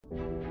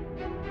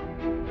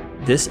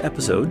This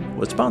episode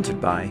was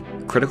sponsored by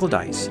Critical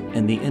Dice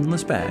and the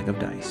Endless Bag of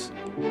Dice.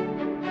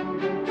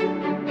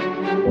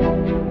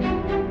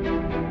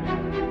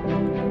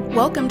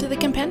 Welcome to the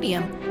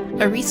Compendium,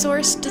 a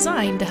resource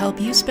designed to help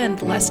you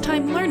spend less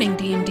time learning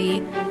D&D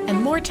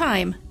and more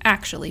time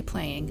actually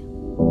playing.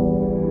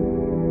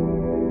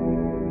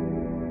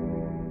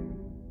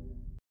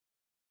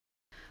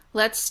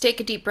 Let's take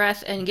a deep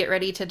breath and get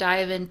ready to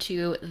dive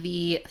into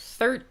the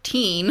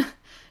 13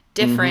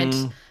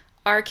 different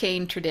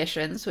arcane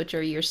traditions, which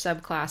are your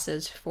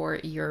subclasses for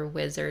your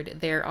wizard.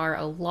 There are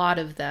a lot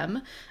of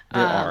them.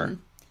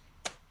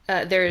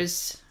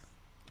 There's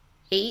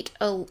eight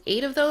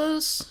of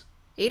those.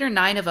 8 or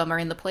 9 of them are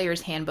in the player's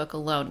handbook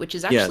alone, which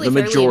is actually the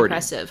fairly majority.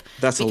 impressive.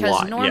 That's a lot.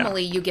 Because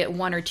normally you get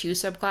 1 or 2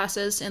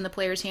 subclasses in the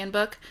player's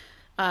handbook,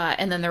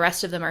 and then the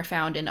rest of them are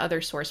found in other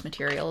source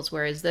materials,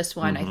 whereas this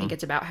one, I think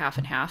it's about half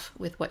and half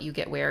with what you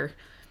get where.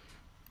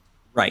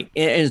 Right.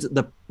 And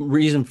the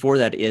reason for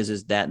that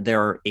is that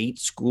there are 8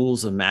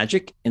 schools of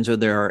magic, and so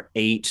there are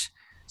 8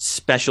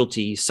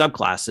 specialty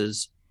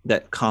subclasses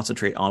that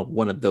concentrate on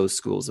one of those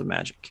schools of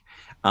magic.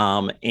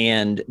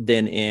 And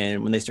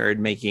then when they started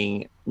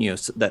making,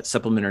 that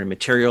supplementary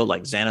material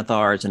like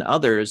Xanathars and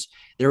others,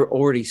 there were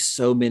already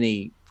so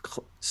many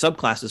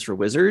subclasses for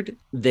wizard,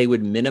 they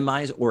would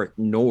minimize or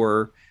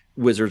ignore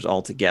wizards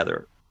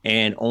altogether.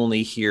 And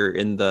only here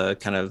in the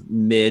kind of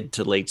mid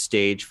to late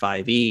stage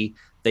 5e,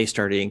 they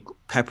started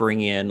peppering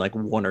in like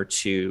 1 or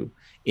 2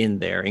 in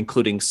there,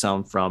 including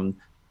some from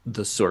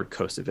the Sword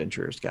Coast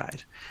Adventurer's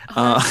Guide,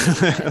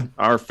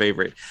 our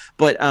favorite.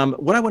 But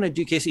what I want to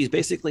do, Casey,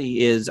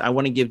 is I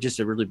want to give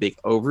just a really big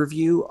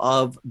overview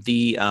of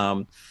the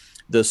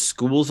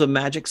schools of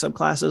magic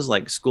subclasses,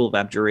 like School of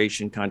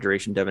Abjuration,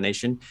 Conjuration,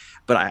 Divination.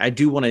 But I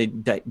do want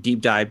to deep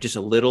dive just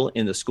a little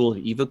in the School of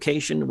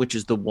Evocation, which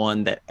is the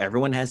one that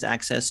everyone has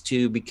access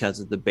to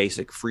because of the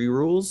basic free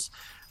rules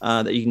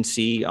that you can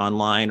see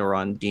online or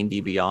on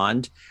D&D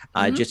Beyond,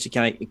 just to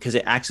kind of, because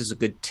it acts as a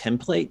good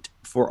template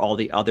for all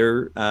the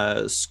other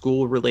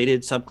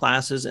school-related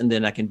subclasses. And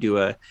then I can do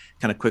a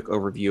kind of quick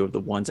overview of the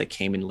ones that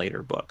came in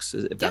later books,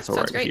 if that's all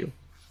right with you.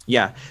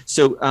 Yeah.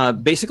 So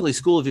basically,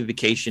 School of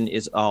Evocation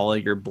is all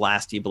your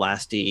blasty,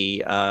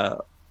 I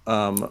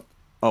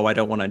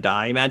don't want to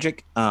die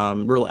magic,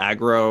 real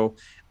aggro,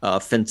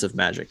 offensive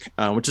magic,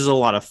 which is a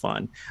lot of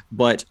fun.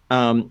 But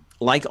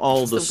like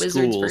all the schools,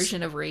 wizard's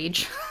version of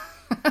Rage.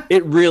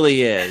 It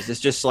really is. It's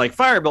just like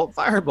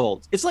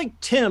firebolt. It's like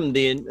Tim,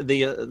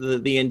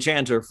 the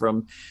enchanter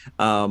from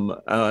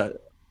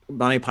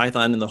Monty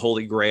Python and the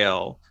Holy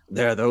Grail.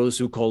 There are those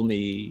who call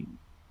me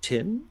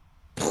Tim.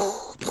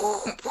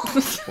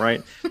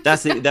 Right.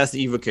 That's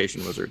the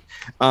Evocation wizard.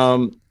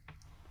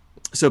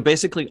 So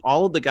basically,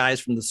 all of the guys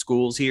from the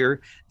schools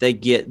here, they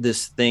get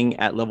this thing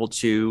at level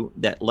 2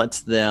 that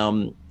lets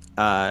them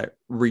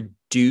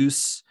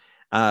reduce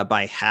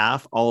by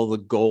half all the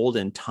gold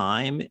and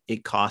time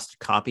it costs to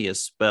copy a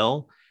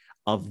spell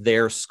of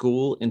their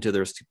school into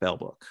their spell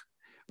book,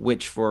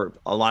 which for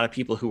a lot of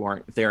people who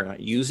aren't, if they're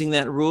not using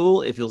that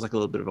rule, it feels like a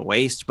little bit of a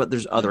waste, but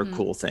there's other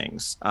cool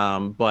things.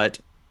 But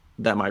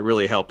that might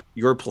really help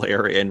your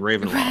player in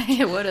Ravenloft.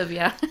 It would have,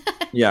 yeah.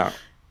 Yeah.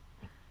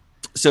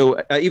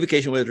 So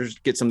Evocation wizards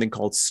get something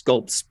called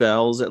Sculpt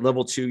Spells. At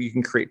level 2, you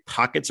can create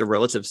pockets of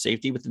relative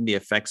safety within the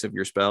effects of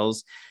your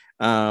spells.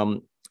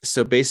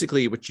 So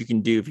basically what you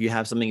can do if you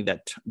have something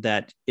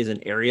that is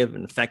an area of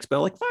an effect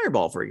spell, like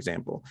Fireball, for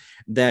example,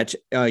 that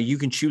you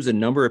can choose a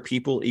number of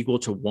people equal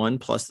to 1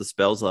 plus the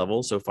spell's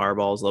level. So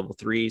Fireball is level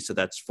 3. So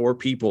that's 4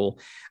 people.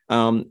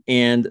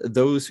 And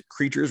those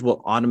creatures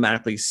will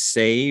automatically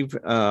save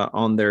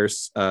on their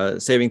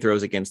saving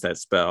throws against that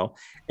spell.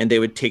 And they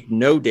would take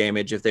no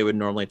damage if they would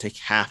normally take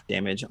half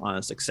damage on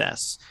a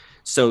success.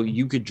 So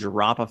you could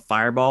drop a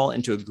Fireball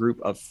into a group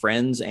of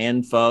friends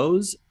and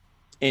foes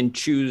and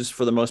choose,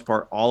 for the most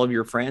part, all of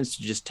your friends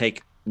to just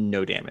take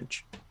no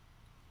damage.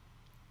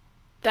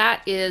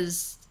 That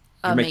is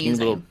You're amazing. making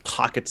little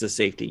pockets of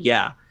safety.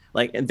 Yeah.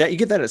 Like, and that you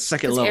get that at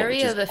second level.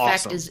 Area of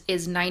effect awesome.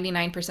 is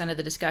 99% of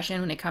the discussion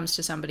when it comes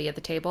to somebody at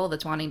the table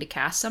that's wanting to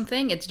cast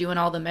something. It's doing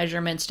all the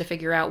measurements to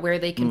figure out where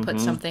they can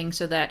put something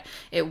so that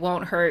it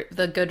won't hurt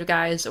the good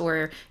guys,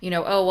 or,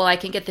 I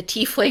can get the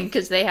tiefling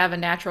because they have a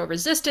natural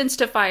resistance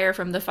to fire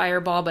from the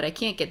fireball, but I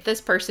can't get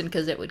this person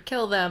because it would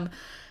kill them.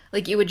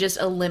 Like, you would just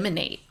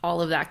eliminate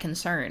all of that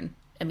concern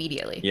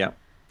immediately. Yeah,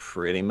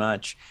 pretty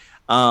much.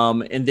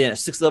 And then at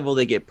 6th level,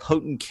 they get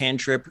potent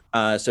cantrip.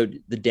 So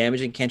the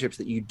damaging cantrips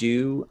that you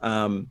do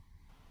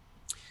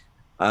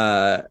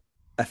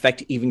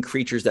affect even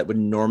creatures that would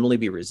normally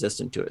be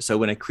resistant to it. So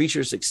when a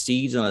creature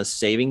succeeds on a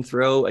saving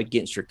throw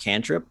against your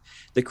cantrip,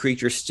 the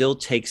creature still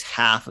takes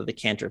half of the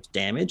cantrip's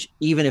damage,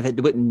 even if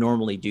it wouldn't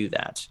normally do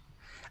that,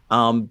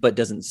 but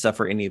doesn't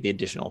suffer any of the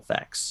additional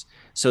effects.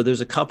 So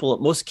there's a couple of,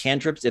 most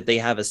cantrips, if they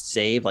have a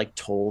save, like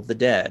Toll of the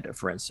Dead,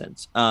 for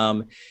instance,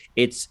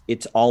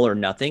 it's all or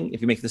nothing. If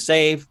you make the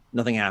save,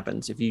 nothing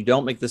happens. If you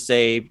don't make the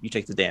save, you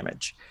take the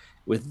damage.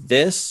 With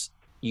this,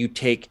 you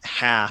take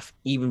half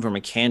even from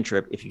a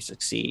cantrip if you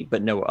succeed,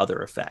 but no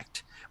other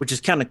effect, which is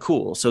kind of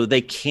cool. So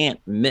they can't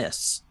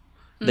miss.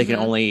 They can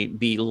Mm-hmm. only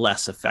be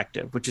less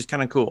effective, which is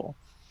kind of cool.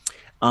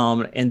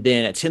 And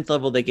then at 10th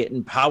level, they get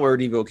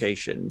empowered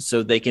evocation.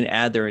 So they can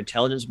add their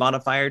intelligence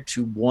modifier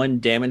to 1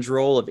 damage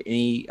roll of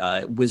any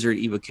wizard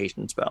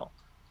evocation spell,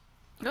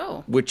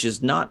 Oh. which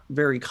is not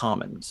very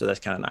common. So that's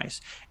kind of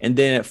nice. And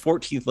then at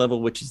 14th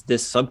level, which is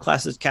this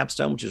subclass's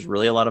capstone, which is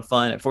really a lot of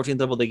fun. At 14th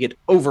level, they get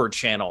over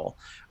channel,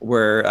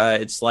 where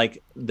it's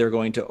like they're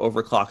going to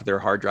overclock their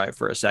hard drive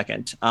for a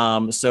second.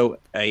 So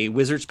a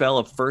wizard spell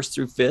of 1st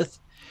through 5th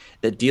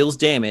that deals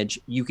damage,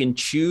 you can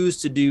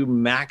choose to do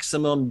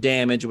maximum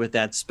damage with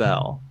that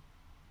spell.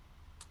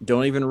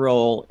 Don't even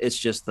roll, it's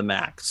just the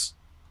max.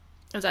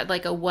 Is that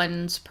like a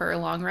once per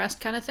long rest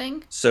kind of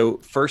thing? So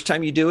first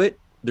time you do it,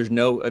 there's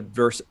no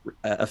adverse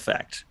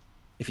effect.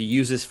 If you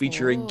use this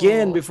feature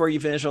again Oh. before you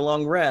finish a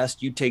long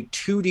rest, you take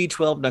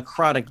 2d12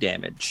 necrotic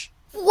damage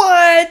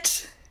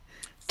What?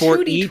 for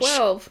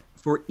 2d12.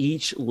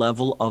 each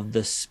level of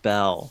the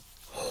spell.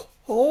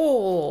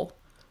 Oh.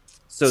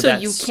 So So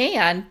you that's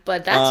can,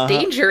 but that's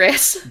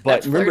dangerous. but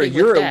That's remember, flirting with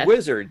you're a death.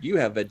 wizard. You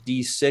have a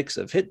d6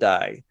 of hit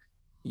die.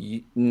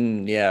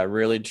 Yeah,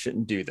 really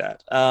shouldn't do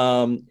that.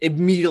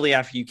 Immediately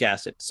after you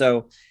cast it.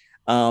 So,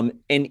 and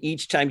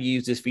each time you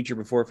use this feature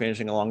before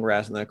finishing a long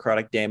rest, and the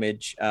necrotic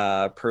damage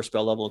per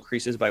spell level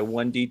increases by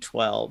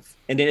 1d12,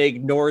 and it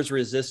ignores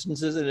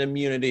resistances and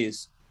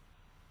immunities.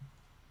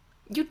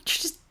 You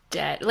just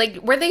dead.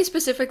 Like, were they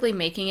specifically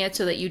making it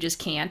so that you just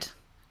can't?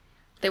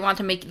 They want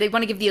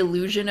to give the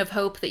illusion of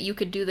hope that you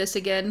could do this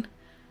again,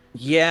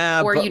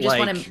 Yeah, or but you just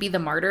want like to be the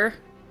martyr.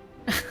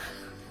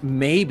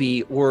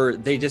 maybe, or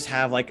they just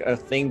have like a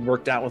thing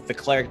worked out with the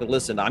cleric that,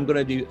 listen, I'm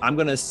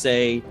gonna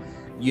say,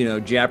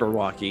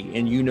 Jabberwocky,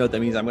 and that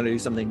means I'm gonna do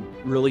something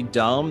really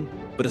dumb,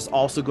 but it's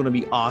also gonna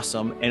be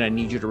awesome, and I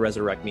need you to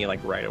resurrect me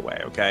like right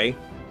away, okay?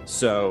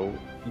 So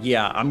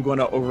yeah, I'm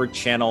gonna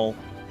overchannel,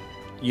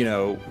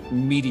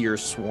 meteor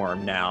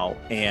swarm now,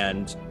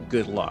 and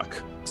good luck.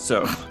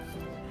 So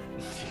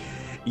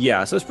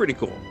yeah, so it's pretty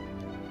cool.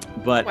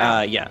 But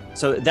Wow. yeah,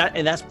 so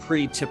that's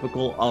pretty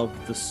typical of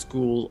the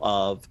school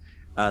of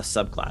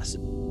subclasses.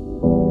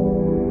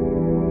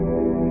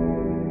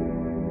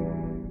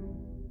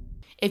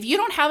 If you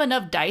don't have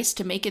enough dice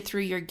to make it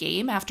through your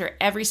game after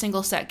every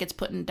single set gets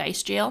put in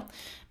dice jail,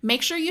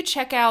 make sure you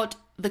check out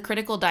the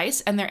Critical Dice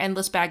and their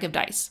endless bag of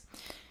dice.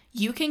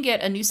 You can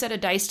get a new set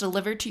of dice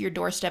delivered to your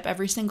doorstep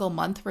every single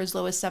month for as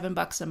low as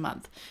 $7 a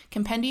month.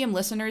 Compendium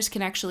listeners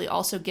can actually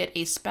also get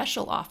a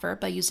special offer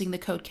by using the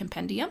code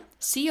Compendium,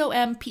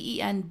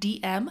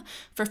 COMPENDM,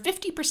 for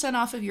 50%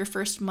 off of your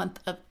first month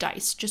of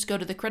dice. Just go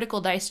to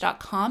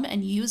thecriticaldice.com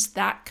and use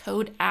that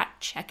code at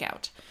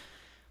checkout.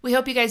 We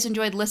hope you guys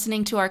enjoyed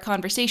listening to our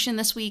conversation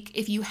this week.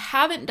 If you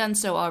haven't done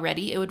so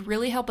already, it would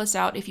really help us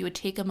out if you would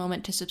take a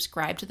moment to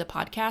subscribe to the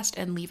podcast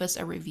and leave us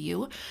a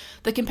review.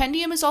 The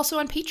Compendium is also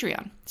on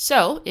Patreon.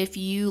 So if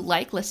you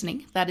like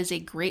listening, that is a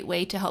great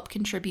way to help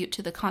contribute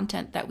to the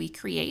content that we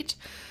create.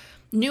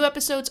 New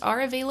episodes are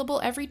available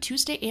every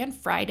Tuesday and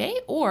Friday,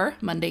 or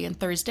Monday and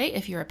Thursday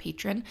if you're a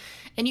patron.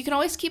 And you can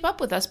always keep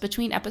up with us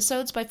between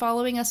episodes by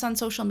following us on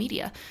social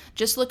media.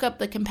 Just look up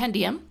the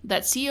Compendium,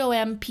 that's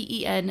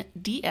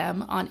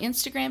COMPENDM, on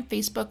Instagram,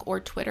 Facebook, or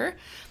Twitter.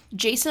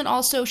 Jason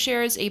also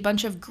shares a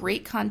bunch of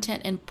great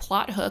content and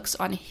plot hooks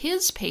on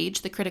his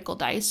page, The Critical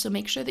Dice, so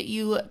make sure that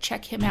you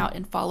check him out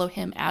and follow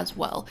him as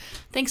well.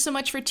 Thanks so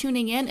much for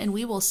tuning in, and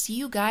we will see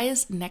you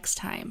guys next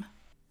time.